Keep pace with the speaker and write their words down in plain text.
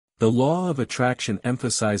The law of attraction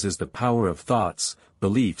emphasizes the power of thoughts,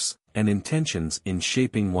 beliefs, and intentions in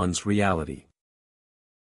shaping one's reality.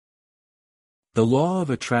 The law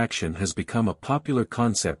of attraction has become a popular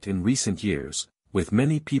concept in recent years, with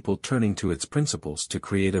many people turning to its principles to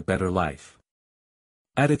create a better life.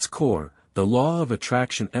 At its core, the law of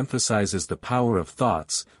attraction emphasizes the power of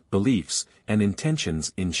thoughts, beliefs, and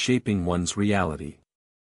intentions in shaping one's reality.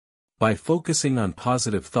 By focusing on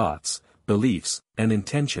positive thoughts, beliefs, and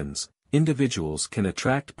intentions, individuals can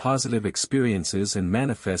attract positive experiences and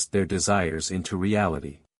manifest their desires into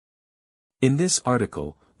reality. In this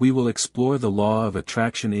article, we will explore the law of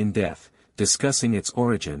attraction in depth, discussing its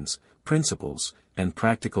origins, principles, and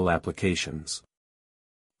practical applications.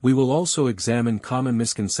 We will also examine common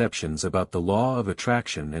misconceptions about the law of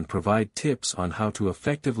attraction and provide tips on how to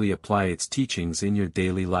effectively apply its teachings in your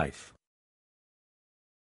daily life.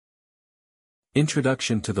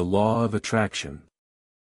 Introduction to the law of attraction.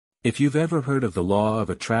 If you've ever heard of the law of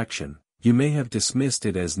attraction, you may have dismissed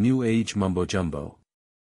it as New Age mumbo-jumbo.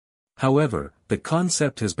 However, the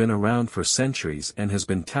concept has been around for centuries and has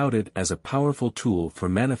been touted as a powerful tool for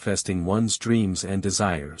manifesting one's dreams and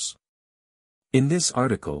desires. In this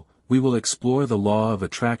article, we will explore the law of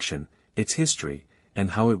attraction, its history,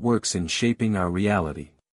 and how it works in shaping our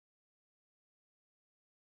reality.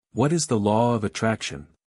 What is the law of attraction?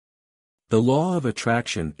 The law of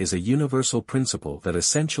attraction is a universal principle that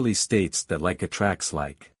essentially states that like attracts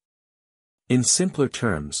like. In simpler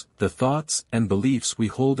terms, the thoughts and beliefs we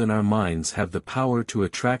hold in our minds have the power to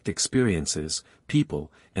attract experiences, people,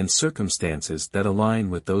 and circumstances that align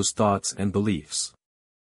with those thoughts and beliefs.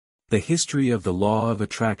 The history of the law of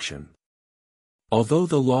attraction. Although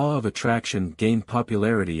the law of attraction gained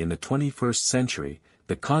popularity in the 21st century,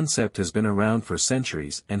 the concept has been around for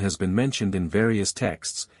centuries and has been mentioned in various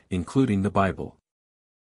texts, including the Bible.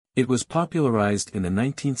 It was popularized in the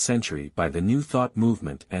 19th century by the New Thought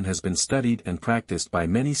movement and has been studied and practiced by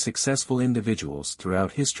many successful individuals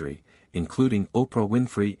throughout history, including Oprah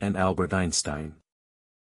Winfrey and Albert Einstein.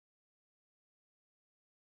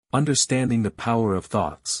 Understanding the power of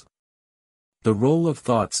thoughts. The role of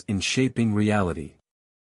thoughts in shaping reality.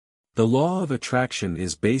 The law of attraction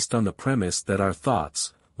is based on the premise that our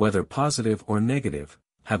thoughts, whether positive or negative,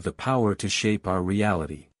 have the power to shape our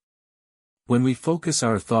reality. When we focus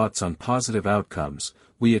our thoughts on positive outcomes,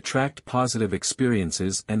 we attract positive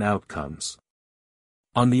experiences and outcomes.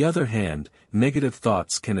 On the other hand, negative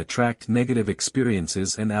thoughts can attract negative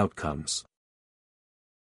experiences and outcomes.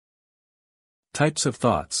 Types of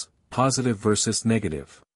thoughts, positive versus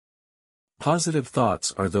negative. Positive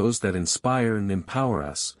thoughts are those that inspire and empower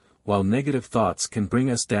us, while negative thoughts can bring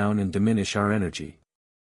us down and diminish our energy.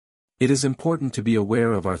 It is important to be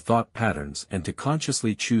aware of our thought patterns and to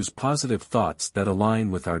consciously choose positive thoughts that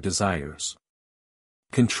align with our desires.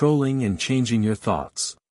 Controlling and changing your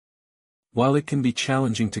thoughts. While it can be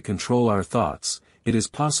challenging to control our thoughts, it is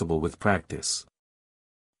possible with practice.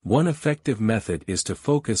 One effective method is to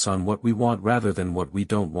focus on what we want rather than what we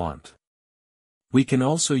don't want. We can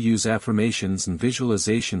also use affirmations and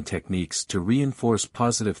visualization techniques to reinforce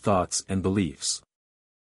positive thoughts and beliefs.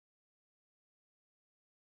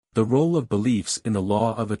 The role of beliefs in the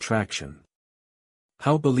law of attraction.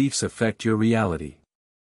 How beliefs affect your reality.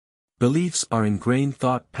 Beliefs are ingrained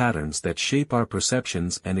thought patterns that shape our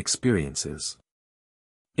perceptions and experiences.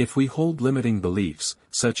 If we hold limiting beliefs,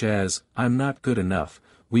 such as, "I'm not good enough,"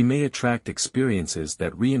 we may attract experiences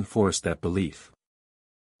that reinforce that belief.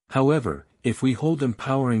 However, if we hold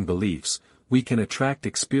empowering beliefs, we can attract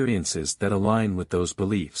experiences that align with those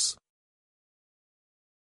beliefs.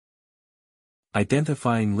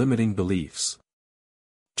 Identifying limiting beliefs.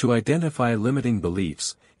 To identify limiting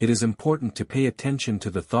beliefs, it is important to pay attention to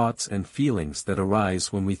the thoughts and feelings that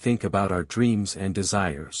arise when we think about our dreams and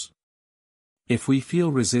desires. If we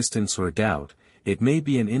feel resistance or doubt, it may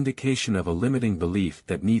be an indication of a limiting belief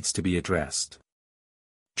that needs to be addressed.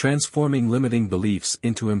 Transforming limiting beliefs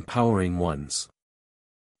into empowering ones.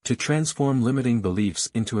 To transform limiting beliefs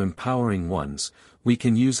into empowering ones, we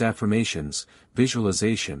can use affirmations,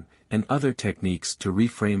 visualization, and other techniques to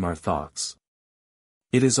reframe our thoughts.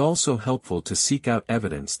 It is also helpful to seek out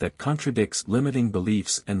evidence that contradicts limiting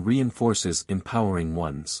beliefs and reinforces empowering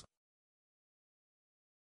ones.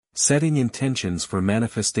 Setting intentions for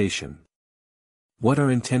manifestation. What are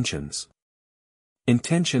intentions?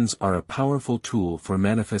 Intentions are a powerful tool for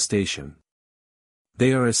manifestation.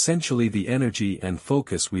 They are essentially the energy and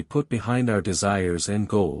focus we put behind our desires and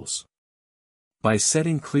goals. By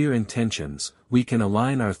setting clear intentions, we can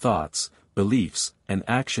align our thoughts, beliefs, and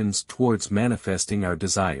actions towards manifesting our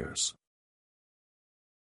desires.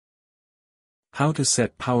 How to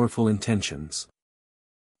set powerful intentions.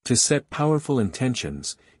 To set powerful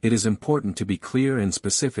intentions, it is important to be clear and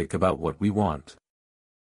specific about what we want.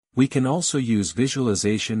 We can also use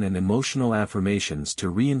visualization and emotional affirmations to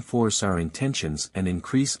reinforce our intentions and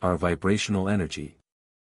increase our vibrational energy.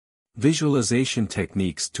 Visualization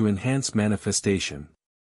techniques to enhance manifestation.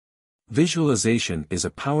 Visualization is a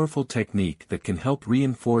powerful technique that can help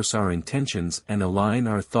reinforce our intentions and align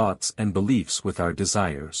our thoughts and beliefs with our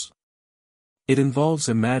desires. It involves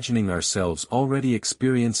imagining ourselves already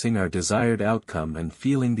experiencing our desired outcome and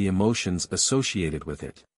feeling the emotions associated with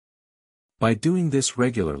it. By doing this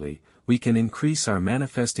regularly, we can increase our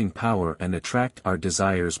manifesting power and attract our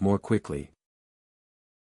desires more quickly.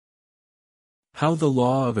 How the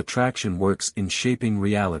law of attraction works in shaping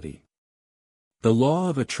reality. The law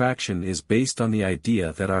of attraction is based on the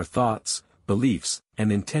idea that our thoughts, beliefs,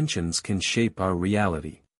 and intentions can shape our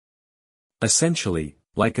reality. Essentially,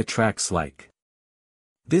 like attracts like.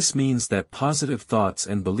 This means that positive thoughts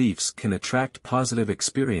and beliefs can attract positive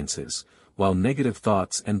experiences, while negative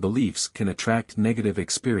thoughts and beliefs can attract negative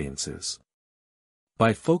experiences.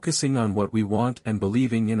 By focusing on what we want and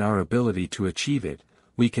believing in our ability to achieve it,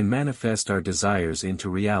 we can manifest our desires into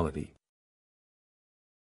reality.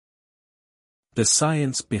 The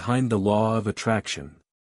science behind the law of attraction.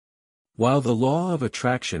 While the law of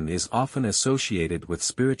attraction is often associated with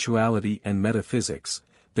spirituality and metaphysics,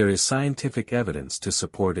 there is scientific evidence to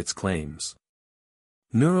support its claims.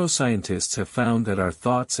 Neuroscientists have found that our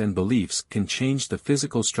thoughts and beliefs can change the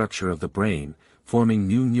physical structure of the brain, forming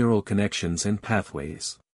new neural connections and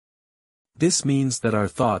pathways. This means that our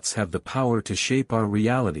thoughts have the power to shape our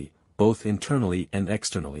reality, both internally and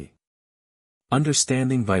externally.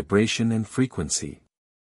 Understanding vibration and frequency.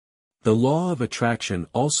 The law of attraction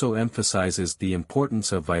also emphasizes the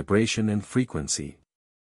importance of vibration and frequency.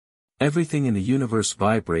 Everything in the universe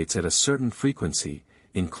vibrates at a certain frequency,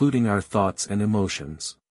 including our thoughts and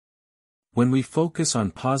emotions. When we focus on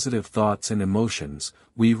positive thoughts and emotions,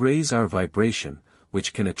 we raise our vibration,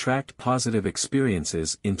 which can attract positive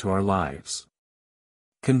experiences into our lives.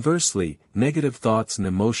 Conversely, negative thoughts and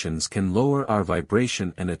emotions can lower our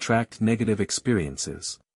vibration and attract negative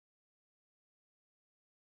experiences.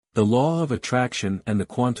 The law of attraction and the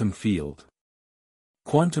quantum field.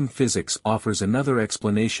 Quantum physics offers another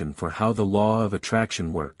explanation for how the law of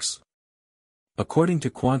attraction works. According to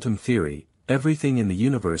quantum theory, everything in the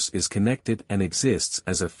universe is connected and exists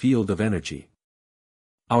as a field of energy.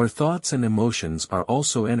 Our thoughts and emotions are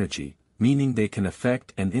also energy, meaning they can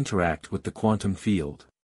affect and interact with the quantum field.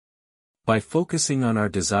 By focusing on our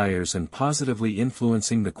desires and positively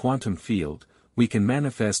influencing the quantum field, we can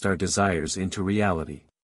manifest our desires into reality.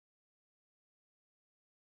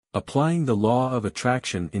 Applying the law of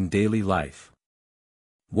attraction in daily life.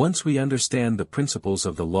 Once we understand the principles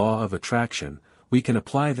of the law of attraction, we can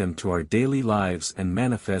apply them to our daily lives and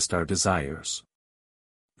manifest our desires.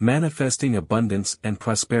 Manifesting abundance and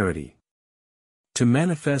prosperity. To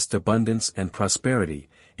manifest abundance and prosperity,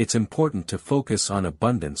 it's important to focus on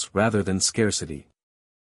abundance rather than scarcity.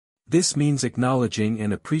 This means acknowledging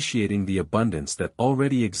and appreciating the abundance that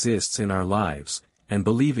already exists in our lives, and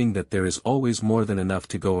believing that there is always more than enough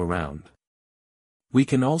to go around. We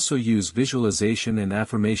can also use visualization and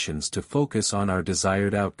affirmations to focus on our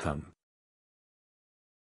desired outcome.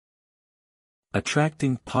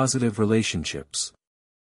 Attracting positive relationships.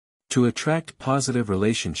 To attract positive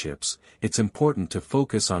relationships, it's important to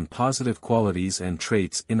focus on positive qualities and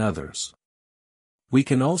traits in others. We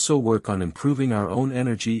can also work on improving our own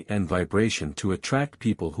energy and vibration to attract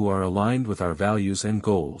people who are aligned with our values and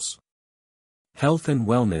goals. Health and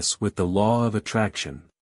wellness with the law of attraction.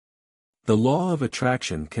 The law of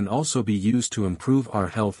attraction can also be used to improve our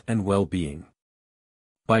health and well-being.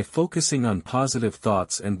 By focusing on positive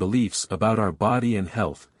thoughts and beliefs about our body and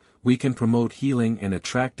health, we can promote healing and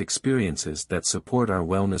attract experiences that support our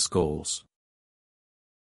wellness goals.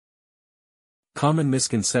 Common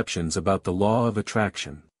misconceptions about the law of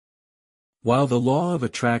attraction. While the law of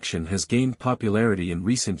attraction has gained popularity in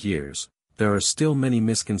recent years, there are still many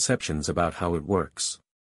misconceptions about how it works.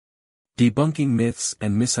 Debunking myths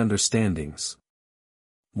and misunderstandings.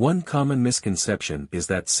 One common misconception is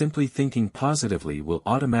that simply thinking positively will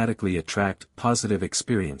automatically attract positive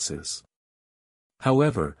experiences.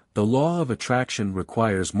 However, the law of attraction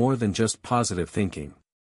requires more than just positive thinking.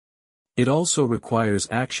 It also requires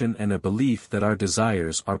action and a belief that our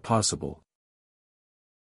desires are possible.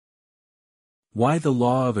 Why the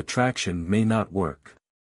law of attraction may not work.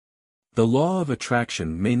 The law of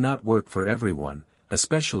attraction may not work for everyone,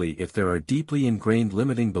 especially if there are deeply ingrained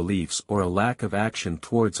limiting beliefs or a lack of action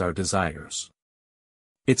towards our desires.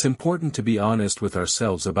 It's important to be honest with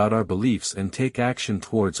ourselves about our beliefs and take action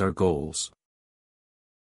towards our goals.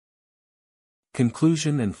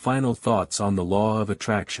 Conclusion and final thoughts on the law of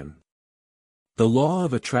attraction. The law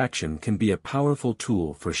of attraction can be a powerful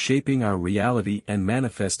tool for shaping our reality and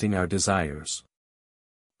manifesting our desires.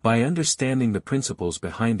 By understanding the principles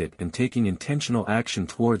behind it and taking intentional action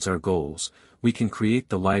towards our goals, we can create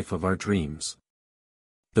the life of our dreams.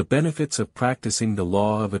 The benefits of practicing the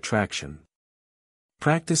law of attraction.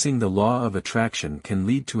 Practicing the law of attraction can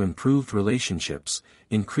lead to improved relationships,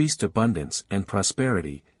 increased abundance and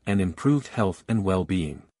prosperity, and improved health and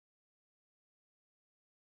well-being.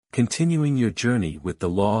 Continuing your journey with the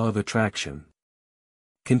law of attraction.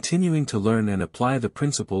 Continuing to learn and apply the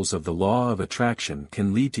principles of the law of attraction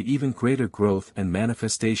can lead to even greater growth and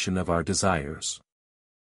manifestation of our desires.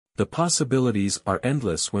 The possibilities are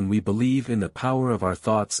endless when we believe in the power of our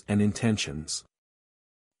thoughts and intentions.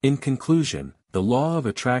 In conclusion, the law of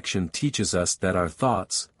attraction teaches us that our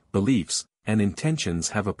thoughts, beliefs, and intentions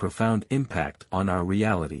have a profound impact on our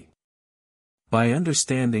reality. By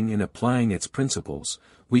understanding and applying its principles,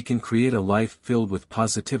 we can create a life filled with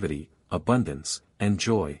positivity, abundance, and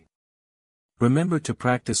joy. Remember to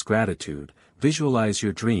practice gratitude, visualize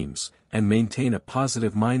your dreams, and maintain a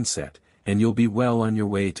positive mindset, and you'll be well on your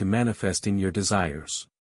way to manifesting your desires.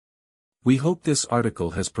 We hope this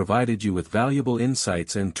article has provided you with valuable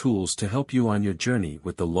insights and tools to help you on your journey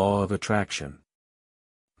with the law of attraction.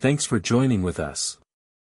 Thanks for joining with us.